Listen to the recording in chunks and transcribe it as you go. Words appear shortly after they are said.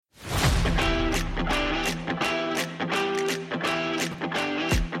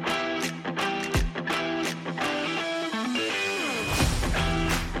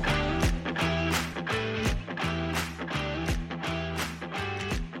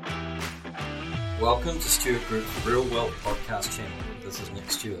Welcome to Stewart Group's Real Wealth podcast channel. This is Nick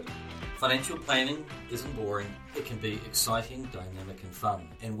Stewart. Financial planning isn't boring. It can be exciting, dynamic and fun.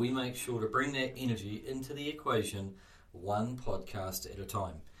 And we make sure to bring that energy into the equation one podcast at a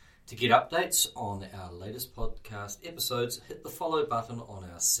time. To get updates on our latest podcast episodes, hit the follow button on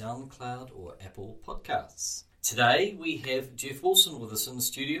our SoundCloud or Apple Podcasts. Today we have Jeff Wilson with us in the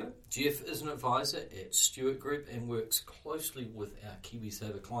studio. Jeff is an advisor at Stewart Group and works closely with our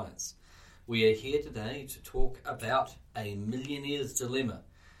KiwiSaver clients. We are here today to talk about a millionaire's dilemma.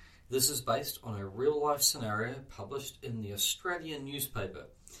 This is based on a real-life scenario published in the Australian newspaper,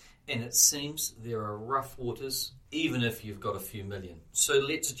 and it seems there are rough waters even if you've got a few million. So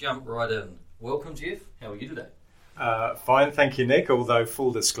let's jump right in. Welcome, Jeff. How are you today? Fine, thank you, Nick. Although,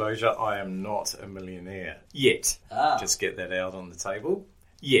 full disclosure, I am not a millionaire yet. Just get that out on the table.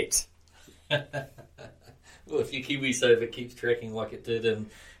 Yet. Well, if your KiwiSaver keeps tracking like it did in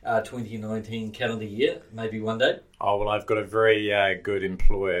 2019 calendar year, maybe one day. Oh, well, I've got a very good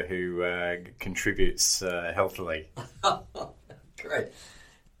employer who contributes healthily. Great.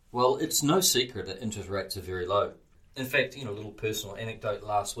 Well, it's no secret that interest rates are very low. In fact, a little personal anecdote.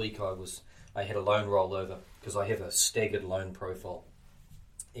 Last week I had a loan rollover because I have a staggered loan profile,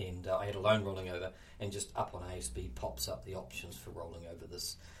 and I had a loan rolling over, and just up on ASB pops up the options for rolling over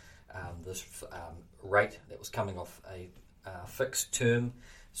this rate that was coming off a fixed term,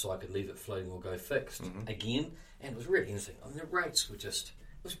 so I could leave it floating or go fixed again. And it was really interesting. I mean, the rates were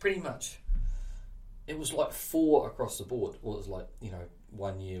it was like 4 across the board. Well, it was like,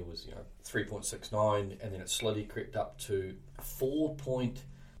 1 year was 3.69, and then it slowly crept up to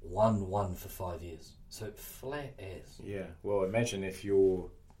 4.11 for 5 years. So flat as. Yeah, well, imagine if you're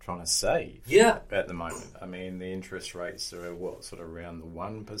trying to save at the moment. I mean, the interest rates are sort of around the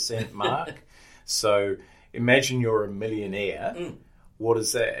 1% mark. So imagine you're a millionaire. What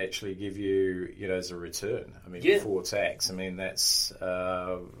does that actually give you, as a return? I mean, before tax. I mean, that's,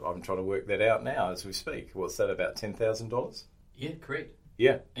 I'm trying to work that out now as we speak. What's that, about $10,000? Yeah, correct.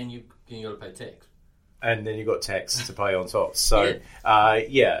 Yeah. And you got to pay tax. And then you've got tax to pay on top. So,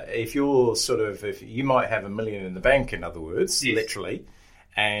 if you're if you might have $1 million in the bank, in other words, literally,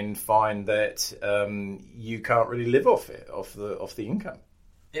 and find that you can't really live off it, off the income.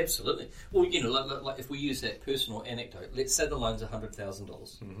 Absolutely. Well, like if we use that personal anecdote, let's say the loan's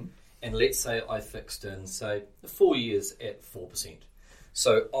 $100,000, and let's say I fixed in, say, 4 years at 4%.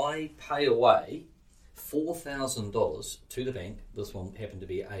 So I pay away $4,000 to the bank. This one happened to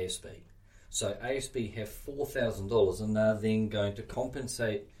be ASB. So ASB have $4,000, and they're then going to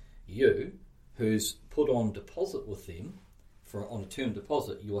compensate you, who's put on deposit with them, on a term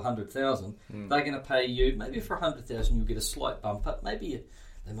deposit, you're $100,000. They're going to pay you, maybe for $100,000 you'll get a slight bump up. Maybe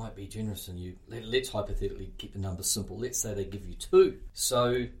they might be generous in you. Let's hypothetically keep the numbers simple. Let's say they give you 2.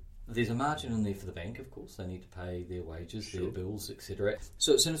 So there's a margin in there for the bank, of course. They need to pay their wages, their bills, etc.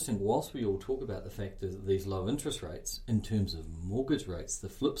 So it's interesting, whilst we all talk about the fact that these low interest rates, in terms of mortgage rates, the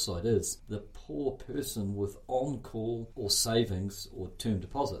flip side is the poor person with on-call or savings or term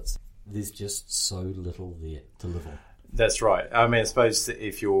deposits, there's just so little there to live on. That's right. I mean, I suppose that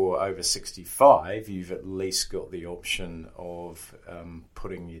if you're over 65, you've at least got the option of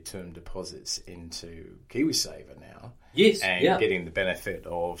putting your term deposits into KiwiSaver now. Yes, and getting the benefit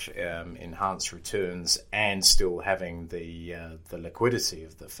of enhanced returns and still having the liquidity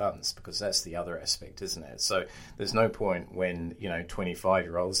of the funds, because that's the other aspect, isn't it? So there's no point when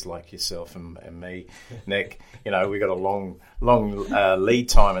 25-year-olds like yourself and me, Nick, we got a long lead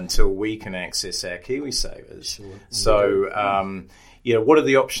time until we can access our KiwiSavers. Sure. So what are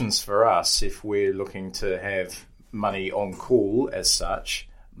the options for us if we're looking to have money on call as such,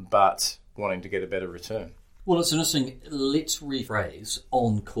 but wanting to get a better return? Well, it's interesting. Let's rephrase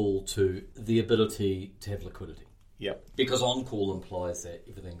on-call to the ability to have liquidity. Yep. Because on-call implies that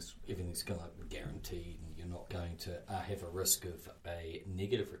everything's going to be guaranteed and you're not going to have a risk of a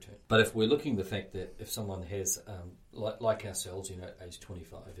negative return. But if we're looking at the fact that if someone has, like ourselves, age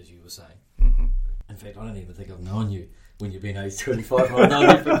 25, as you were saying. In fact, I don't even think I've known you when you've been age 25. I've known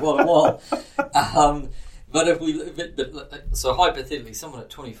you for quite a while. So hypothetically, someone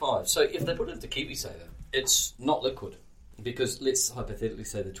at 25, so if they put it into KiwiSaver, it's not liquid, because let's hypothetically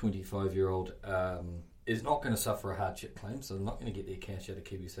say the 25-year-old is not going to suffer a hardship claim, so they're not going to get their cash out of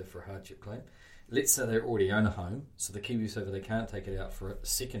KiwiSaver for a hardship claim. Let's say they already own a home, so the KiwiSaver, they can't take it out for a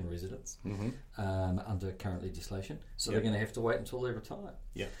second residence under current legislation, so they're going to have to wait until they retire.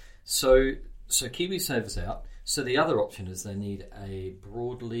 Yeah. So KiwiSaver's out. So the other option is they need a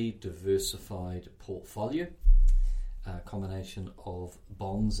broadly diversified portfolio, a combination of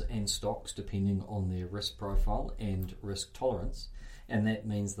bonds and stocks depending on their risk profile and risk tolerance. and that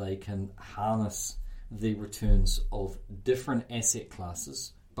means they can harness the returns of different asset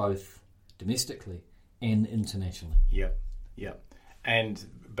classes, both domestically and internationally. Yep.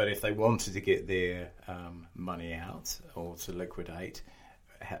 But if they wanted to get their money out or to liquidate,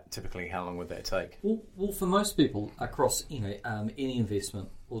 typically how long would that take? Well, for most people across any investment,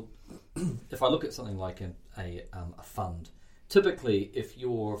 well, if I look at something like a fund, typically if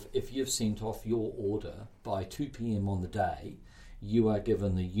you've sent off your order by 2 p.m. on the day, you are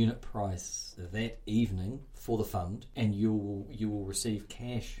given the unit price that evening for the fund, and you will receive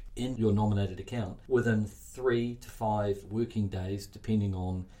cash in your nominated account within 3 to 5 working days, depending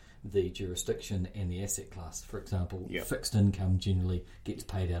on the jurisdiction and the asset class. For example, fixed income generally gets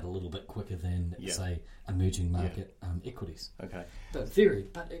paid out a little bit quicker than, say, emerging market equities. Okay.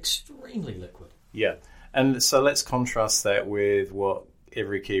 But extremely liquid. Yeah. And so let's contrast that with what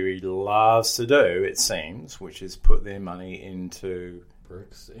every Kiwi loves to do, it seems, which is put their money into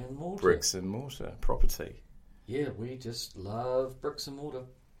bricks and mortar property. Yeah, we just love bricks and mortar.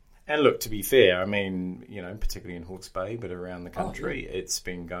 And look, to be fair, I mean, particularly in Hawke's Bay, but around the country, it's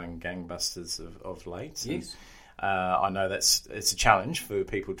been going gangbusters of late. Yes. I know it's a challenge for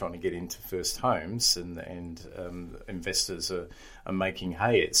people trying to get into first homes, and investors are making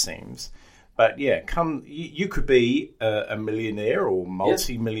hay, it seems. But yeah, you could be a millionaire or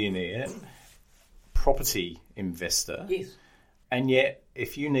multi-millionaire property investor. Yes. And yet,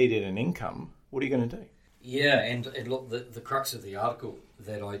 if you needed an income, what are you going to do? Yeah, and look, the crux of the article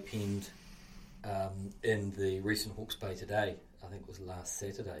that I penned in the recent Hawke's Bay Today, I think it was last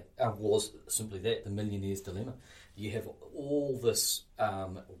Saturday, was simply that, the millionaire's dilemma. You have all this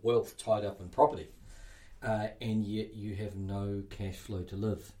wealth tied up in property, and yet you have no cash flow to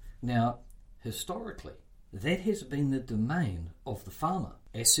live. Now, historically, that has been the domain of the farmer.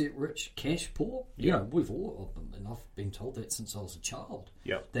 Asset rich, cash poor. We've all, and I've been told that since I was a child.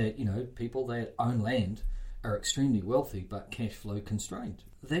 Yep. That, people that own land are extremely wealthy but cash flow constrained.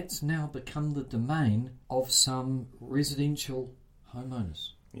 That's now become the domain of some residential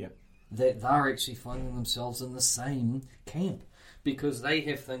homeowners. Yep. That they're actually finding themselves in the same camp, because they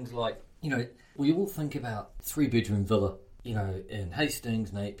have things like, we all think about 3-bedroom villa, in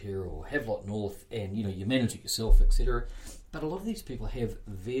Hastings, Napier or Havelock North, and, you manage it yourself, etc. But a lot of these people have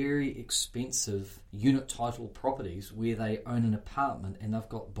very expensive unit title properties where they own an apartment, and they've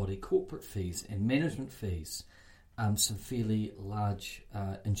got body corporate fees and management fees, some fairly large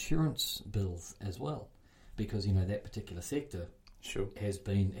insurance bills as well, because, that particular sector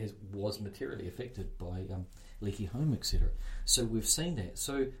was materially affected by leaky home, etc. So we've seen that.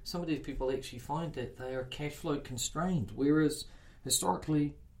 So some of these people actually find that they are cash flow constrained, whereas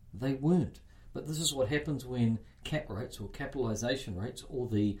historically they weren't. But this is what happens when cap rates or capitalisation rates, or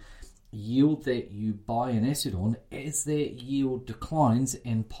the yield that you buy an asset on, as that yield declines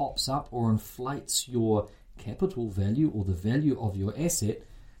and pops up or inflates your capital value or the value of your asset,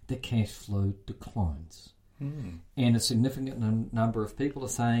 the cash flow declines. And a significant number of people are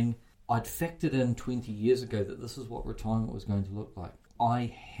saying, I'd factored in 20 years ago that this is what retirement was going to look like.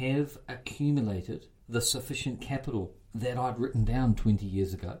 I have accumulated the sufficient capital that I'd written down 20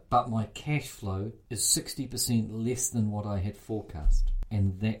 years ago, but my cash flow is 60% less than what I had forecast.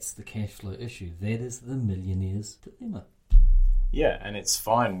 And that's the cash flow issue. That is the millionaire's dilemma. Yeah, and it's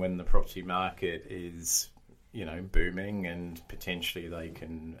fine when the property market is, booming, and potentially they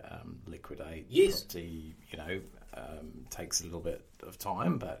can liquidate property, takes a little bit of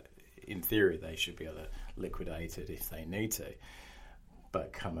time, but in theory they should be able to liquidate it if they need to.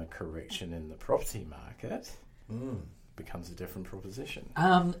 But come a correction in the property market, becomes a different proposition.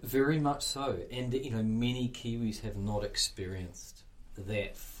 Very much so. And, many Kiwis have not experienced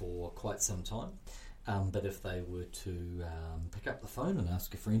that for quite some time. But if they were to pick up the phone and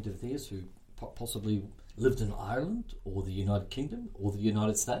ask a friend of theirs who possibly lived in Ireland or the United Kingdom or the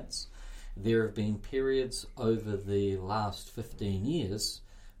United States, there have been periods over the last 15 years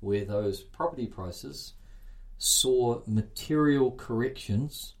where those property prices saw material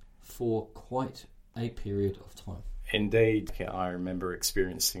corrections for quite a period of time. Indeed, I remember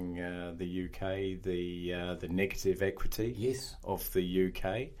experiencing the UK, the negative equity of the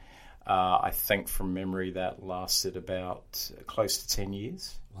UK. I think from memory that lasted about close to 10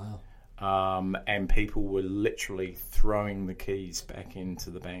 years. Wow. And people were literally throwing the keys back into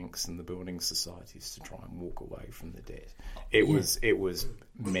the banks and the building societies to try and walk away from the debt. It was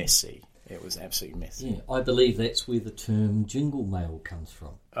messy. It was absolutely messy. Yeah, I believe that's where the term jingle mail comes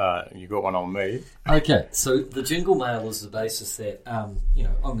from. You got one on me. Okay, so the jingle mail is the basis that, I'm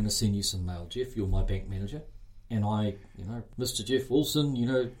going to send you some mail, Jeff. You're my bank manager. And I, Mr. Jeff Wilson,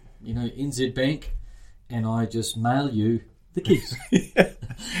 NZ Bank, and I just mail you the keys.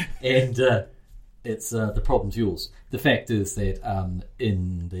 And it's the problem's yours. The fact is that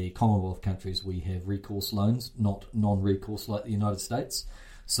in the Commonwealth countries we have recourse loans, not non-recourse like the United States.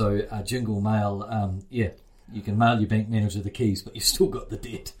 So jingle mail, you can mail your bank manager the keys, but you've still got the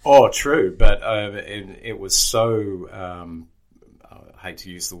debt. Oh, true. But it was so, I hate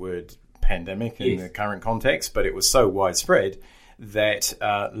to use the word pandemic in the current context, but it was so widespread that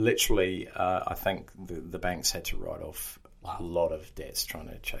literally I think the banks had to write off a lot of debts trying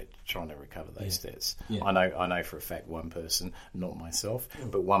to recover those debts. Yeah. I know for a fact one person, not myself,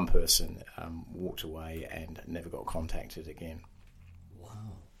 but one person walked away and never got contacted again.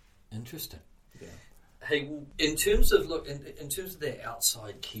 Wow, interesting. Yeah. Hey, well, in terms of that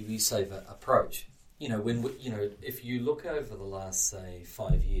outside KiwiSaver approach, if you look over the last, say,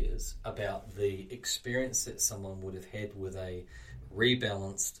 5 years about the experience that someone would have had with a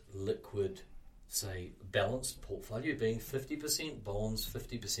rebalanced, liquid, say, balanced portfolio, being 50% bonds,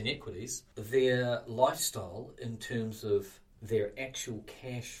 50% equities, their lifestyle in terms of their actual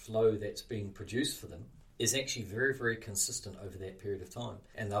cash flow that's being produced for them is actually very, very consistent over that period of time.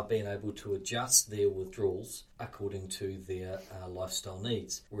 And they've been able to adjust their withdrawals according to their lifestyle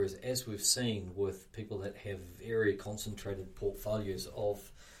needs. Whereas as we've seen with people that have very concentrated portfolios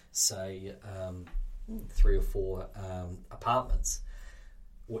of, say, 3 or 4 apartments,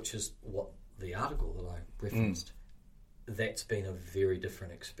 which is what the article that I referenced, that's been a very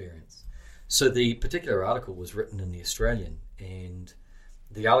different experience. So the particular article was written in the Australian, and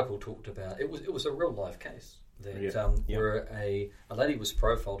the article talked about it was a real life case that where a lady was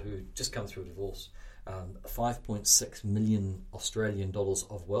profiled who had just come through a divorce, 5.6 million Australian dollars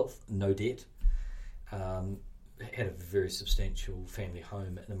of wealth, no debt, had a very substantial family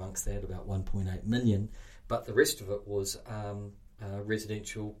home, and amongst that about 1.8 million, but the rest of it was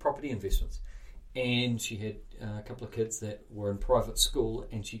residential property investments. And she had a couple of kids that were in private school,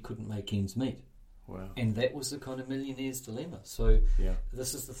 and she couldn't make ends meet. Wow. And that was the kind of millionaire's dilemma. So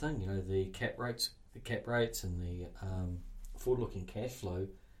this is the thing, the cap rates and the forward-looking cash flow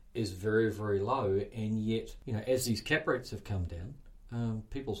is very, very low, and yet, as these cap rates have come down,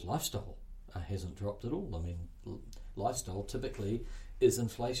 people's lifestyle hasn't dropped at all. I mean, lifestyle typically is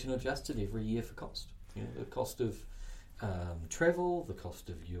inflation adjusted every year for cost. The cost of travel, the cost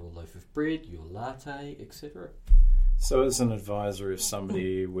of your loaf of bread, your latte, etc. So as an advisor, if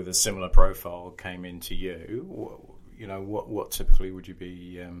somebody with a similar profile came into you, what typically would you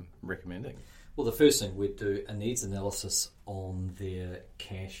be recommending? Well, the first thing, we'd do a needs analysis on their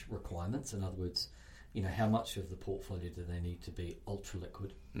cash requirements. In other words, how much of the portfolio do they need to be ultra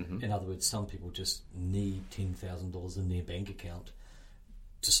liquid? Mm-hmm. In other words, some people just need $10,000 in their bank account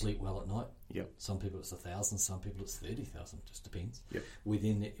to sleep well at night. Yep. Some people it's 1,000, some people it's 30,000. Just depends. Yep. We're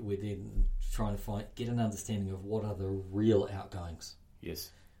then trying to get an understanding of what are the real outgoings.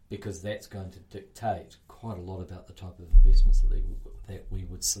 Yes. Because that's going to dictate quite a lot about the type of investments that we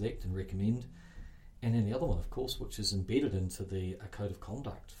would select and recommend. And then the other one, of course, which is embedded into the code of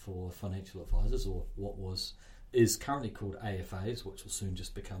conduct for financial advisors, or what is currently called AFAs, which will soon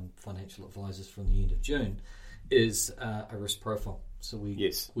just become financial advisors from the end of June, is a risk profile. So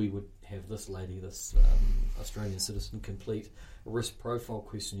we would have this lady, this Australian citizen, complete a risk profile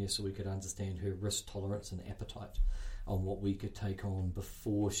questionnaire so we could understand her risk tolerance and appetite on what we could take on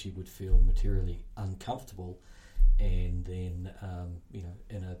before she would feel materially uncomfortable, and then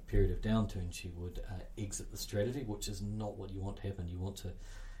in a period of downturn she would exit the strategy, which is not what you want to happen. You want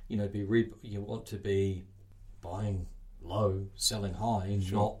to be buying low, selling high,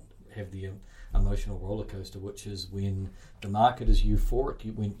 and not have the emotional roller coaster, which is when the market is euphoric,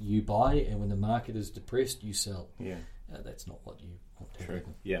 when you buy, and when the market is depressed, you sell. Yeah, that's not what you want to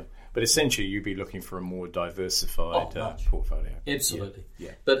happen. Yeah, but essentially, you'd be looking for a more diversified portfolio. Absolutely.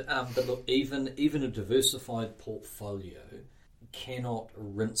 Yeah. But look, even a diversified portfolio cannot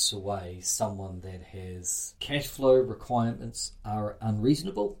rinse away someone that has cash flow requirements are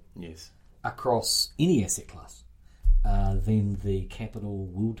unreasonable. Yes. Across any asset class. Then the capital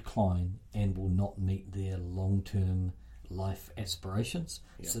will decline and will not meet their long-term life aspirations.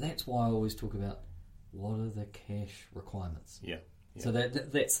 Yeah. So that's why I always talk about what are the cash requirements. Yeah. So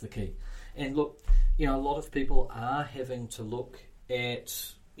that's the key. And look, a lot of people are having to look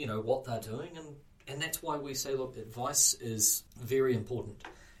at what they're doing, and that's why we say, look, advice is very important,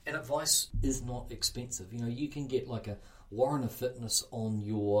 and advice is not expensive. You can get like a Warren of Fitness on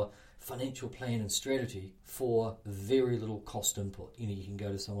your financial plan and strategy for very little cost input. You can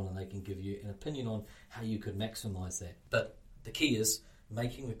go to someone and they can give you an opinion on how you could maximize that. But the key is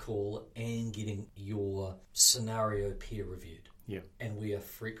making the call and getting your scenario peer reviewed. Yeah. And we are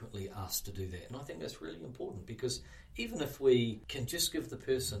frequently asked to do that. And I think that's really important, because even if we can just give the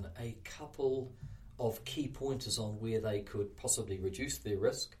person a couple of key pointers on where they could possibly reduce their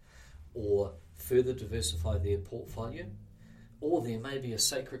risk or further diversify their portfolio, or there may be a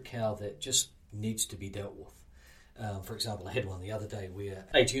sacred cow that just needs to be dealt with. For example, I had one the other day where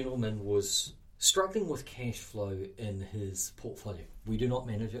a gentleman was struggling with cash flow in his portfolio. We do not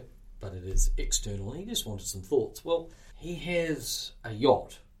manage it, but it is external, and he just wanted some thoughts. Well, he has a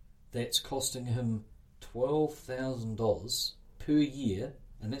yacht that's costing him $12,000 per year,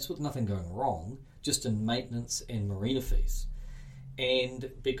 and that's with nothing going wrong, just in maintenance and marina fees.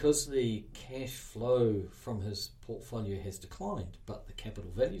 And because the cash flow from his portfolio has declined, but the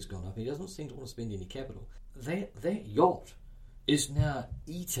capital value's gone up, he doesn't seem to want to spend any capital. That yacht is now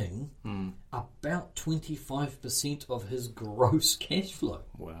eating about 25% of his gross cash flow.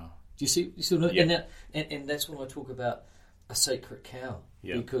 Wow. Do you see what yeah. And that's when I talk about a sacred cow.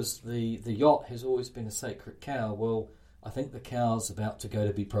 Yeah. Because the yacht has always been a sacred cow. Well, I think the cow's about to go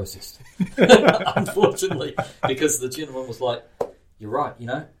to be processed. Unfortunately. Because the gentleman was like, you're right,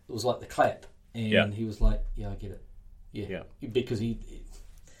 it was like the clap. And he was like, yeah, I get it. Yeah. Because he'd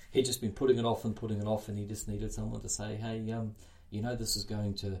just been putting it off, and he just needed someone to say, hey, this is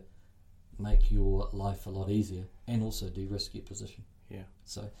going to make your life a lot easier and also de-risk your position. Yeah.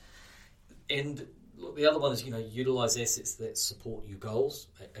 So, and look, the other one is, utilise assets that support your goals.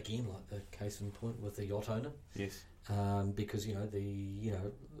 Again, like the case in point with the yacht owner. Yes. Because,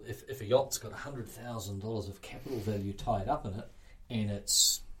 if a yacht's got $100,000 of capital value tied up in it and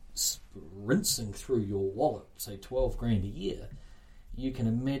it's rinsing through your wallet, say $12,000 a year, you can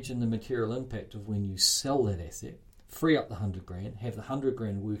imagine the material impact of when you sell that asset, free up the $100,000, have the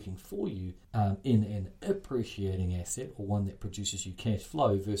 $100,000 working for you in an appreciating asset, or one that produces you cash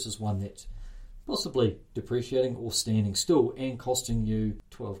flow, versus one that's possibly depreciating or standing still and costing you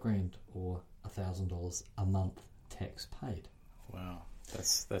 $12,000 or $1,000 a month tax paid. Wow,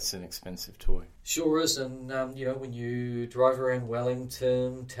 that's an expensive toy. Sure is, and when you drive around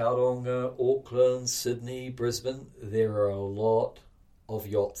Wellington, Tauranga, Auckland, Sydney, Brisbane, there are a lot of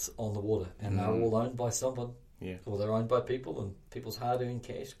yachts on the water, and they're all owned by someone. Yeah. Or they're owned by people, and people's hard-earned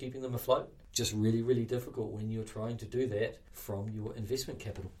cash keeping them afloat. Just really, really difficult when you're trying to do that from your investment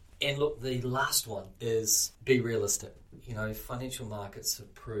capital. And look, the last one is be realistic. Financial markets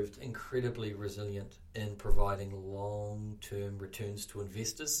have proved incredibly resilient in providing long-term returns to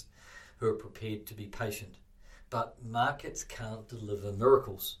investors who are prepared to be patient. But markets can't deliver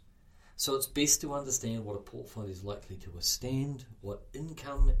miracles. So it's best to understand what a portfolio is likely to withstand, what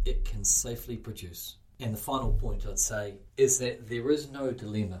income it can safely produce. And the final point I'd say is that there is no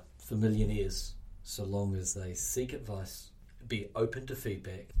dilemma for millionaires so long as they seek advice, be open to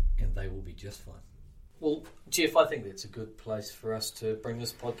feedback, and they will be just fine. Well, Jeff, I think that's a good place for us to bring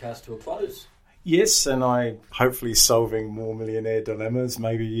this podcast to a close. Yes, and I hopefully solving more millionaire dilemmas,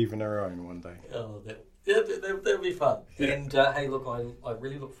 maybe even our own one day. Oh, that'll be fun. Yeah. And hey, look, I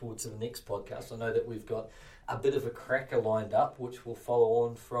really look forward to the next podcast. I know that we've got a bit of a cracker lined up, which will follow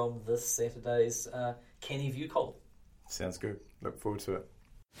on from this Saturday's Canny View column. Sounds good. Look forward to it.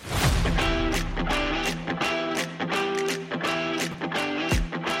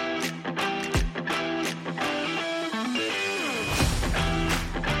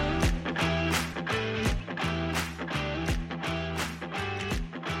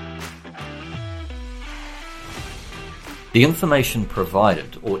 The information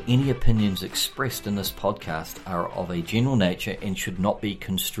provided or any opinions expressed in this podcast are of a general nature and should not be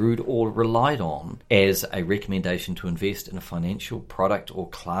construed or relied on as a recommendation to invest in a financial product or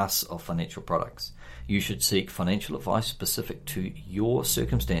class of financial products. You should seek financial advice specific to your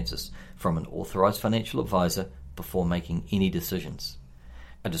circumstances from an authorized financial advisor before making any decisions.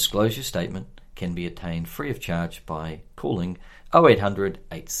 A disclosure statement can be obtained free of charge by calling 0800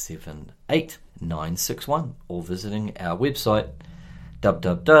 878 961 or visiting our website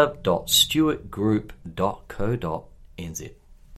www.stewartgroup.co.nz.